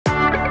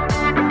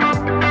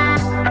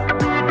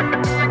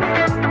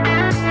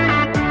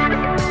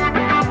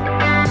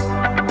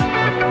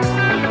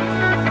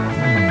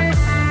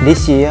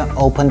This year,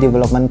 Open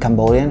Development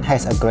Cambodian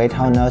has a great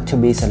honor to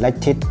be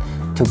selected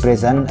to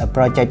present a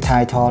project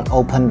titled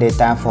Open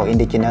Data for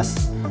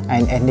Indigenous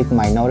and Ethnic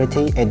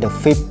Minority at the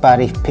 5th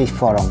Paris Peace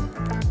Forum.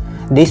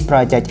 This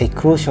project is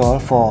crucial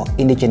for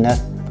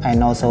Indigenous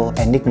and also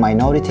ethnic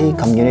minority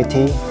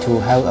community to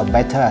have a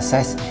better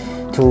access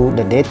to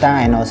the data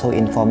and also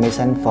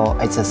information for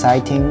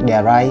exercising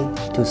their right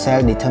to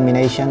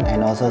self-determination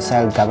and also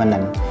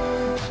self-governance.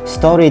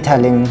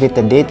 Storytelling with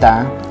the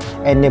data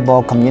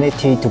enable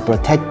community to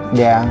protect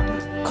their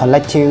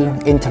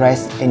collective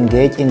interests,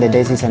 engage in the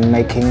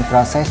decision-making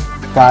process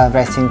while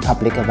raising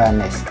public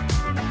awareness.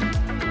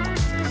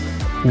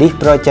 This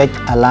project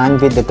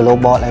aligns with the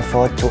global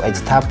effort to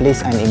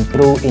establish and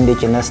improve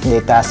indigenous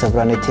data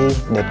sovereignty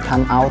that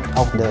come out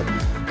of the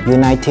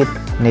United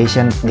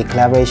Nations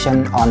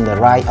Declaration on the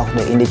Right of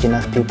the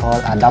Indigenous People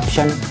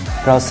adoption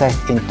process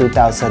in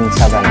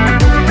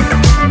 2007.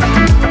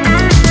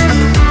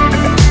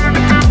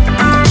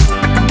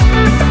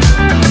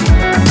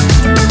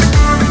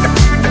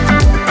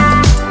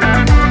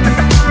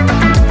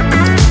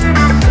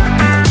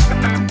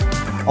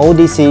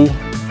 ODC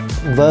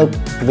worked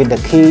with the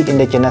key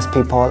Indigenous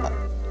people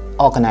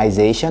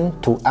organization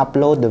to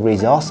upload the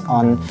results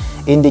on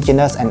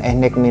Indigenous and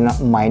Ethnic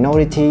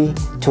Minority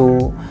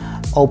to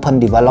Open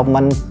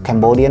Development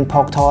Cambodian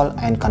portal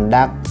and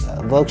conduct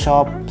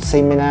workshop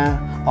seminar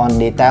on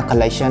data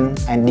collection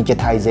and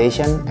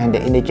digitization and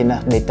the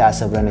indigenous data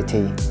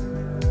sovereignty.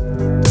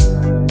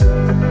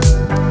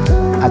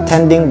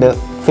 Attending the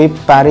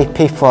 5th Paris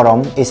Peace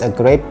Forum is a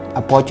great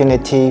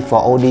opportunity for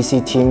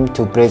ODC team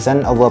to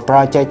present our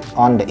project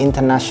on the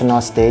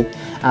international stage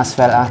as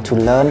well as to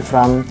learn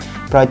from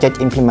project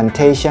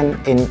implementation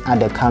in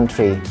other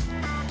countries,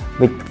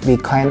 which we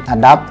can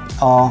adapt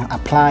or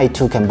apply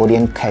to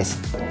Cambodian case.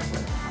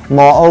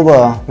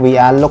 Moreover, we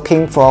are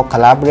looking for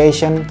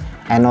collaboration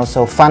and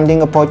also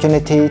funding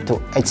opportunity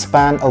to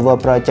expand our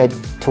project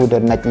to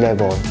the next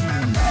level.